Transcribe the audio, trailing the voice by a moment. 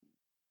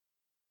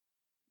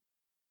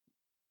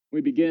We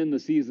begin the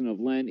season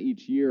of Lent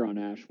each year on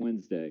Ash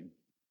Wednesday,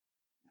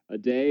 a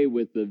day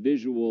with the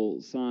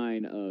visual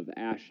sign of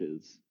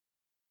ashes,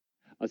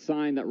 a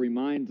sign that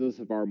reminds us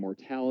of our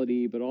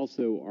mortality, but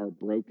also our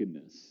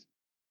brokenness,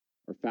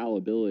 our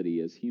fallibility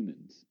as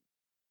humans.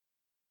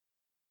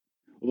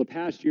 Well, the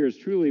past year has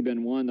truly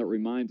been one that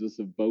reminds us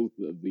of both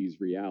of these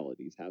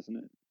realities,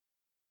 hasn't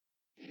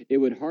it? It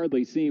would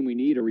hardly seem we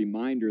need a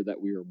reminder that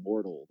we are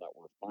mortal, that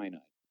we're finite,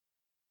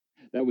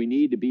 that we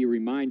need to be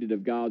reminded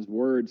of God's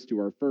words to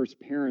our first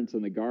parents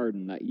in the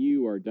garden, that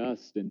you are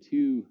dust and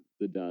to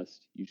the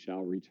dust you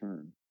shall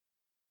return.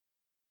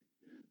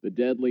 The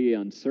deadly,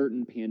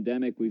 uncertain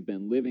pandemic we've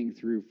been living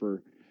through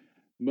for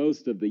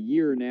most of the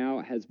year now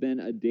has been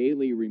a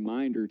daily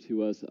reminder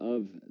to us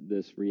of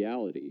this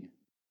reality.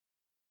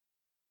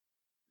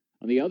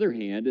 On the other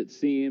hand, it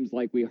seems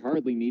like we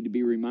hardly need to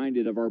be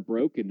reminded of our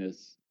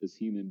brokenness as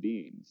human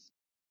beings.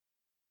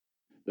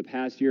 The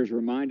past years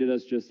reminded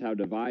us just how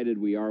divided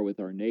we are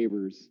with our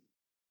neighbors.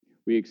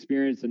 We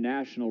experienced a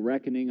national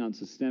reckoning on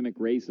systemic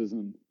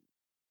racism,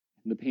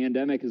 and the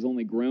pandemic has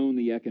only grown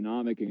the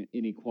economic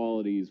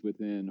inequalities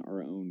within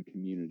our own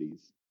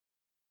communities.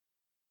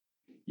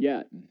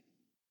 Yet,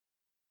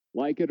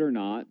 like it or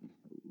not,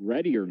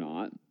 ready or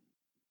not,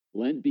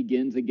 Lent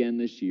begins again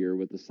this year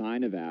with the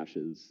sign of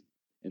ashes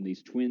and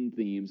these twin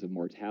themes of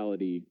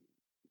mortality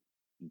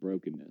and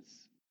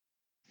brokenness,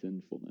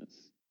 sinfulness.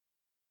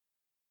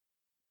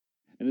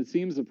 And it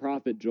seems the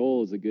prophet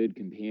Joel is a good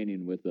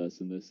companion with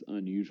us in this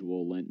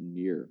unusual Lenten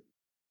year.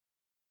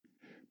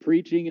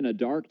 Preaching in a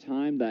dark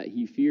time that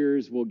he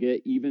fears will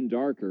get even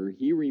darker,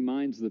 he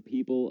reminds the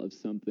people of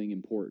something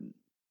important.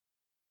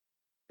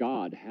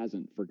 God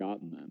hasn't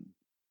forgotten them.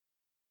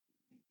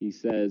 He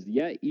says,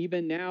 "Yet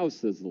even now,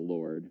 says the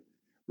Lord,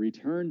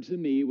 return to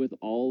me with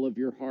all of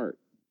your heart,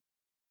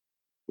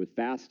 with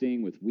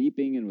fasting, with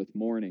weeping, and with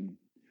mourning.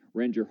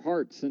 Rend your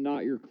hearts and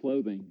not your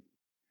clothing.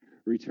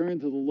 Return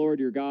to the Lord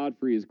your God,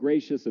 for he is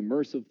gracious and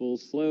merciful,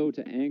 slow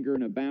to anger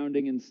and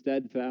abounding in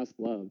steadfast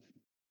love."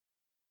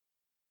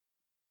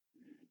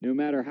 No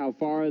matter how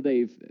far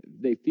they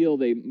feel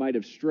they might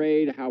have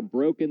strayed, how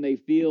broken they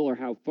feel, or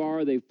how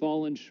far they've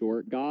fallen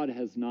short, God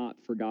has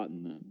not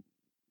forgotten them.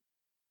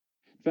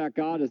 In fact,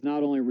 God has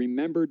not only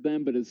remembered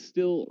them, but is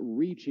still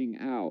reaching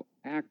out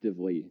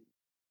actively.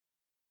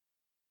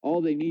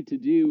 All they need to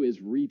do is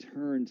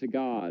return to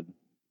God.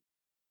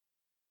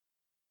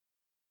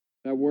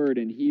 That word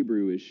in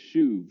Hebrew is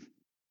shuv.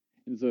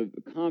 It's a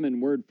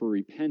common word for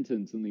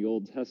repentance in the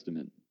Old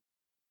Testament.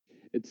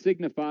 It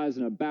signifies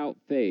an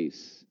about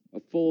face, a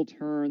full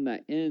turn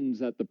that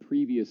ends at the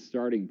previous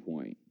starting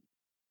point.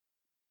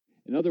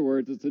 In other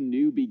words, it's a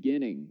new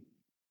beginning.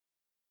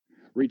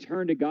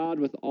 Return to God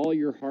with all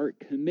your heart.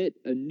 Commit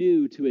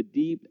anew to a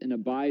deep and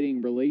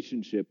abiding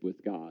relationship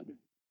with God.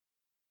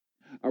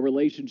 A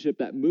relationship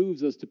that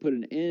moves us to put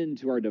an end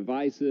to our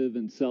divisive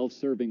and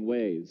self-serving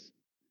ways.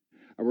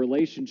 A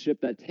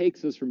relationship that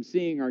takes us from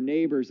seeing our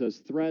neighbors as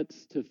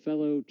threats to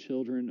fellow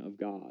children of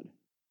God.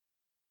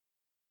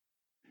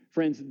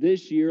 Friends,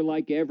 this year,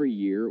 like every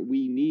year,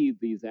 we need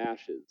these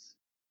ashes.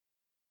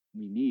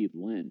 We need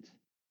Lent.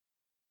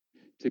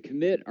 To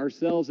commit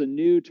ourselves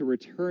anew to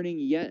returning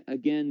yet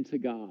again to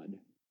God.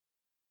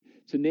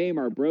 To name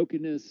our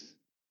brokenness,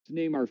 to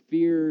name our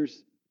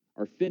fears,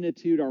 our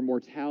finitude, our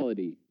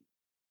mortality.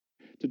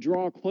 To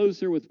draw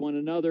closer with one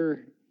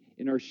another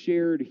in our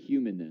shared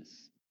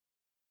humanness.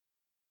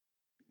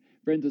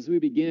 Friends, as we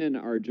begin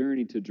our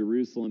journey to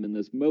Jerusalem in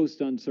this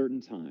most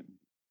uncertain time,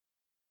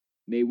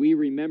 may we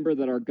remember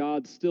that our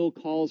God still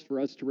calls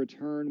for us to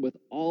return with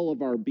all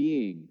of our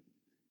being,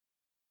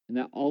 and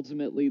that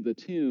ultimately the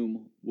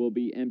tomb will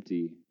be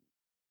empty,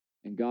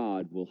 and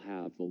God will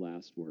have the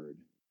last word.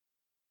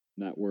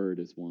 And that word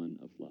is one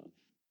of love.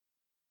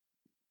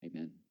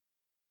 Amen.